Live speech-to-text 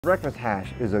Breakfast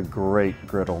hash is a great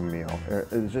griddle meal.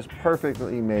 It's just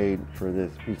perfectly made for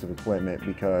this piece of equipment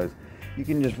because you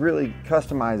can just really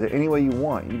customize it any way you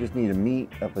want. You just need a meat,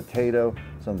 a potato,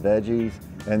 some veggies,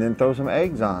 and then throw some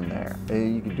eggs on there.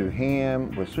 And you could do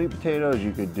ham with sweet potatoes,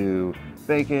 you could do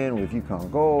bacon with Yukon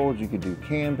Golds, you could do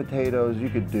canned potatoes, you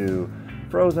could do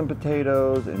frozen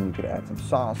potatoes, and you could add some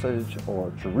sausage or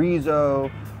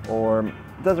chorizo, or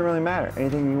it doesn't really matter,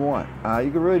 anything you want. You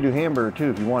could really do hamburger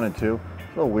too if you wanted to.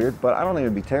 It's a little weird, but I don't think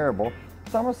it'd be terrible.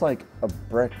 It's almost like a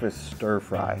breakfast stir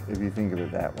fry if you think of it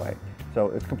that way. So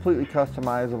it's completely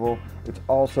customizable. It's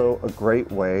also a great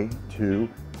way to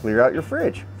clear out your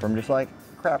fridge from just like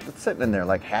crap that's sitting in there,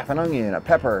 like half an onion, a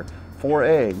pepper, 4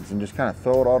 eggs, and just kind of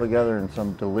throw it all together in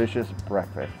some delicious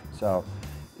breakfast. So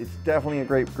it's definitely a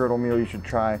great griddle meal you should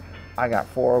try. I got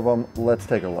 4 of them. Let's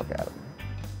take a look at them.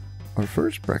 Our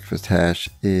first breakfast hash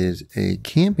is a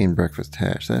camping breakfast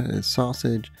hash. That is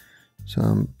sausage,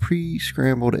 some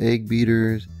pre-scrambled egg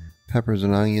beaters, peppers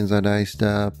and onions I diced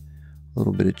up, a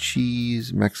little bit of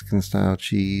cheese, Mexican style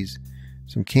cheese,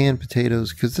 some canned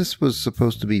potatoes, because this was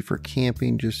supposed to be for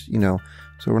camping, just, so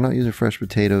we're not using fresh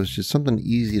potatoes, just something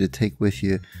easy to take with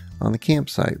you on the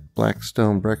campsite.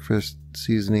 Blackstone breakfast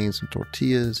seasoning, some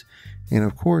tortillas, and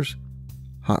of course,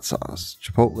 hot sauce,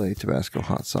 Chipotle Tabasco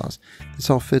hot sauce.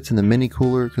 This all fits in the mini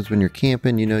cooler because when you're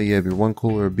camping, you have your 1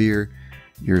 cooler of beer,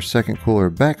 your 2nd cooler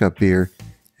of backup beer,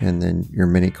 and then your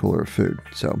mini cooler of food.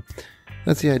 So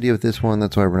that's the idea with this one.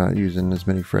 That's why we're not using as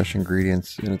many fresh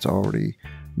ingredients, and it's already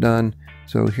done.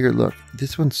 So here, look,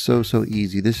 this one's so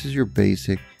easy. This is your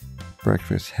basic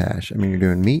breakfast hash. I mean, you're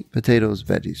doing meat, potatoes,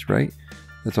 veggies, right?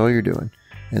 That's all you're doing.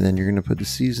 And then you're going to put the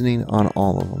seasoning on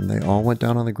all of them. They all went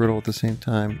down on the griddle at the same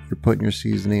time. You're putting your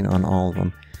seasoning on all of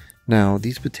them. Now,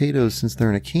 these potatoes, since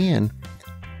they're in a can,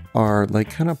 are like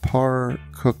kind of par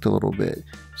cooked a little bit,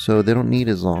 so they don't need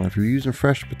as long. If you're using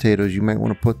fresh potatoes, you might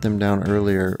want to put them down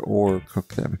earlier or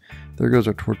cook them. There goes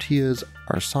our tortillas.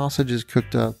 Our sausage is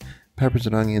cooked up, peppers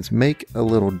and onions. Make a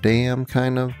little dam,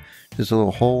 kind of, just a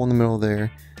little hole in the middle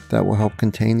there. That will help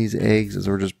contain these eggs as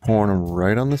we're just pouring them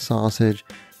right on the sausage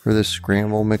for this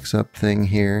scramble mix-up thing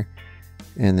here.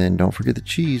 And then don't forget the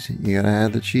cheese. You gotta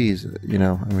add the cheese.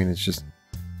 It's just,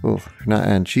 if you're not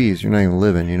adding cheese, you're not even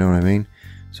living, you know what I mean?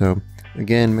 So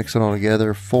again, mix it all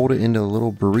together, fold it into a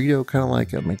little burrito, kind of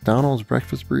like a McDonald's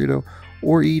breakfast burrito,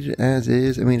 or eat it as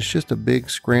is. It's just a big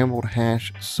scrambled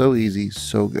hash. So easy,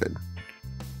 so good.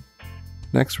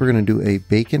 Next, we're going to do a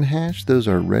bacon hash. Those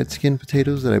are red skin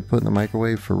potatoes that I put in the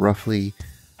microwave for roughly,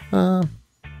 5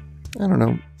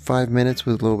 minutes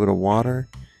with a little bit of water,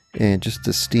 and just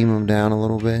to steam them down a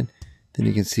little bit. Then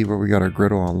you can see where we got our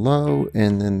griddle on low,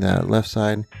 and then that left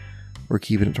side, we're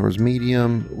keeping it towards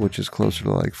medium, which is closer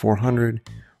to like 400.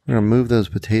 We're going to move those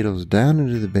potatoes down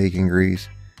into the bacon grease,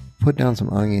 put down some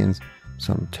onions,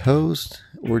 some toast.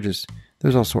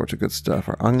 There's all sorts of good stuff.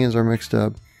 Our onions are mixed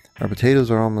up. Our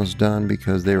potatoes are almost done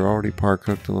because they were already par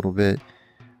cooked a little bit.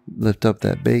 Lift up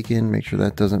that bacon, make sure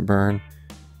that doesn't burn.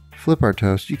 Flip our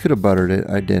toast. You could have buttered it.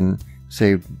 I didn't.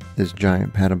 Save this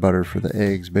giant pat of butter for the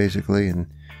eggs basically, and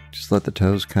just let the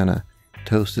toast kind of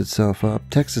toast itself up.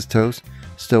 Texas toast.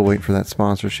 Still waiting for that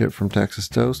sponsorship from Texas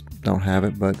Toast. Don't have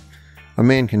it, but a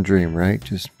man can dream, right?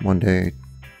 Just one day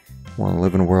I want to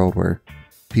live in a world where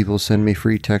people send me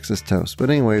free Texas Toast.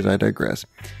 But anyways, I digress.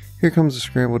 Here comes the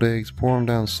scrambled eggs. Pour them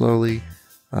down slowly.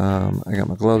 I got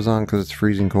my gloves on because it's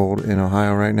freezing cold in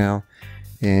Ohio right now.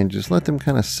 And just let them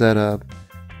kind of set up.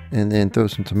 And then throw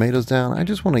some tomatoes down. I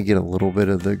just want to get a little bit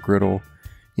of the griddle,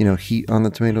 heat on the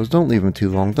tomatoes. Don't leave them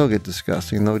too long. They'll get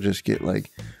disgusting. They'll just get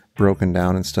like broken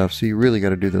down and stuff, so you really got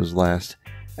to do those last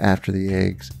after the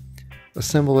eggs.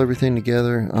 Assemble everything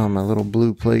together on my little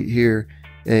blue plate here.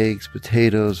 Eggs,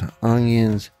 potatoes,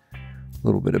 onions, a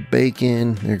little bit of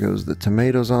bacon. There goes the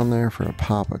tomatoes on there for a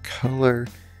pop of color.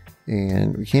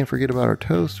 And we can't forget about our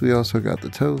toast. We also got the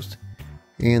toast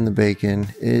and the bacon.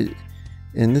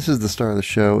 And this is the star of the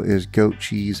show, is goat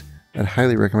cheese. I'd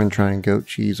highly recommend trying goat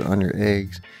cheese on your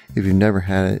eggs. If you've never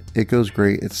had it, it goes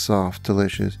great. It's soft,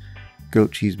 delicious.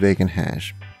 Goat cheese bacon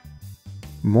hash.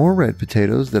 More red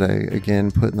potatoes that I again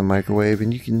put in the microwave,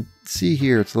 and you can see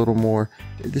here it's a little more.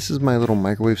 This is my little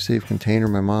microwave safe container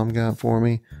my mom got for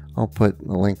me. I'll put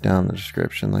a link down in the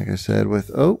description, like I said,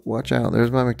 with, watch out,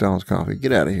 there's my McDonald's coffee,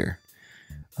 get out of here.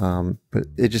 But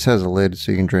it just has a lid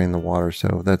so you can drain the water,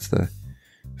 so that's the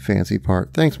fancy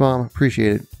part. Thanks, Mom,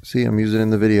 appreciate it. See, I'm using it in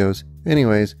the videos.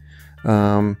 Anyways,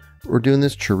 we're doing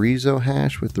this chorizo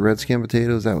hash with the red skin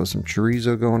potatoes. That was some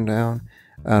chorizo going down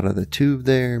out of the tube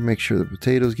there. Make sure the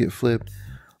potatoes get flipped.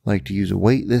 Like to use a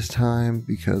weight this time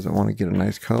because I want to get a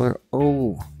nice color.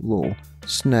 Little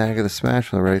snag of the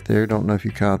spatula right there. Don't know if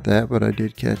you caught that, but I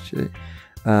did catch it.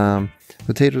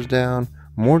 Potatoes down,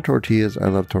 more tortillas. I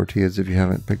love tortillas. If you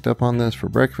haven't picked up on this, for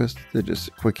breakfast, they're just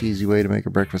a quick, easy way to make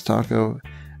a breakfast taco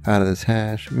out of this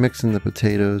hash. Mixing the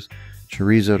potatoes,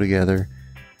 chorizo together,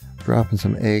 dropping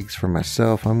some eggs for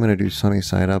myself. I'm going to do sunny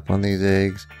side up on these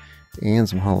eggs, and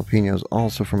some jalapenos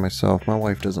also for myself. My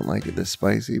wife doesn't like it this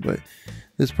spicy, but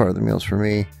this part of the meal's for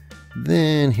me.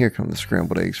 Then here come the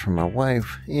scrambled eggs for my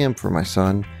wife and for my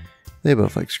son. They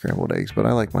both like scrambled eggs, but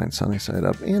I like mine sunny side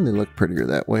up, and they look prettier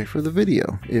that way for the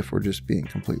video, if we're just being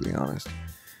completely honest.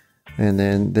 And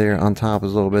then there on top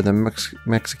is a little bit of the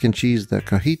Mexican cheese, the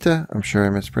cajita. I'm sure I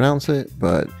mispronounced it,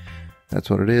 but that's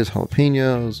what it is.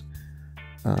 Jalapenos.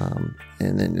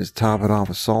 And then just top it off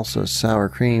with salsa, sour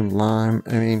cream, lime.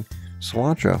 I mean,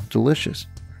 cilantro. Delicious.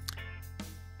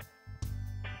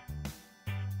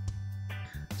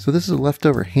 So this is a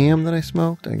leftover ham that I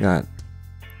smoked. I got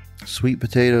sweet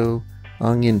potato,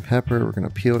 onion, pepper. We're going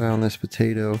to peel down this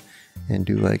potato and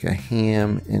do like a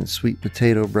ham and sweet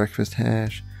potato breakfast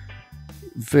hash.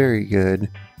 Very good,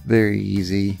 very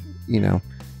easy. You know,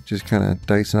 just kind of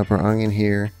dicing up our onion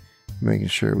here, making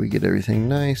sure we get everything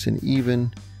nice and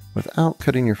even without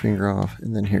cutting your finger off.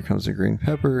 And then here comes the green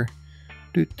pepper.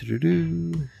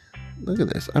 Look at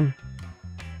this. I'm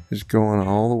just going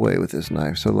all the way with this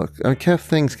knife. So look, I kept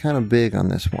things kind of big on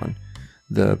this one.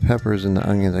 The peppers and the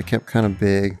onions I kept kind of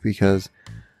big because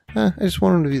I just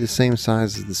wanted them to be the same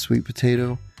size as the sweet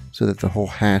potato, so that the whole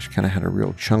hash kind of had a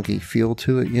real chunky feel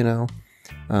to it, you know.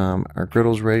 Our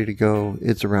griddle's ready to go.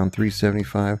 It's around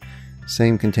 375.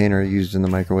 Same container I used in the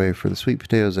microwave for the sweet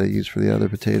potatoes I used for the other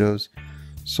potatoes.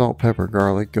 Salt, pepper,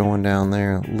 garlic going down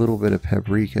there. A little bit of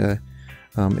paprika.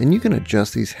 And you can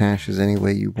adjust these hashes any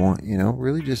way you want, you know.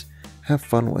 Really just have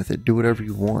fun with it. Do whatever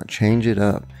you want. Change it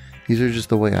up. These are just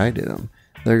the way I did them.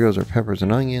 There goes our peppers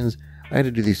and onions. I had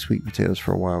to do these sweet potatoes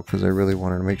for a while because I really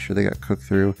wanted to make sure they got cooked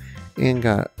through and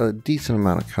got a decent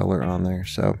amount of color on there.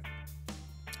 So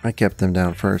I kept them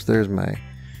down first. There's my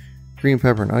green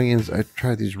pepper and onions. I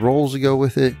tried these rolls to go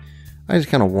with it. I just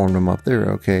kind of warmed them up. They're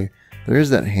okay. There is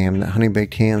that ham, that honey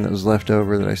baked ham that was left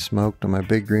over that I smoked on my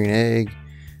big green egg.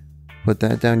 Put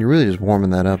that down. You're really just warming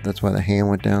that up. That's why the ham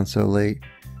went down so late.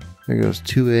 There goes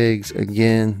 2 eggs.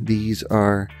 Again, these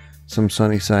are some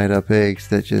sunny side up eggs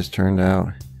that just turned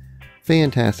out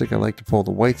fantastic. I like to pull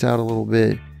the whites out a little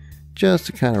bit just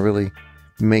to kind of really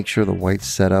make sure the whites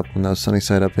set up on those sunny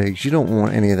side up eggs. You don't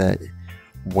want any of that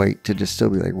white to just still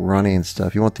be like runny and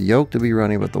stuff. You want the yolk to be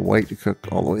runny, but the white to cook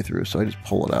all the way through. So I just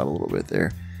pull it out a little bit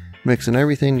there. Mixing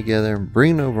everything together,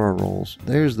 bringing over our rolls.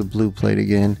 There's the blue plate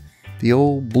again. The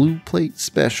old blue plate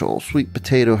special sweet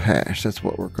potato hash. That's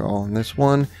what we're calling this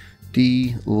one.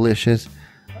 Delicious.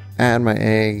 Add my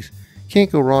eggs.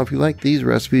 Can't go wrong. If you like these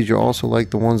recipes, you'll also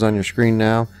like the ones on your screen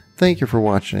now. Thank you for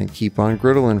watching and keep on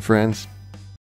griddling, friends.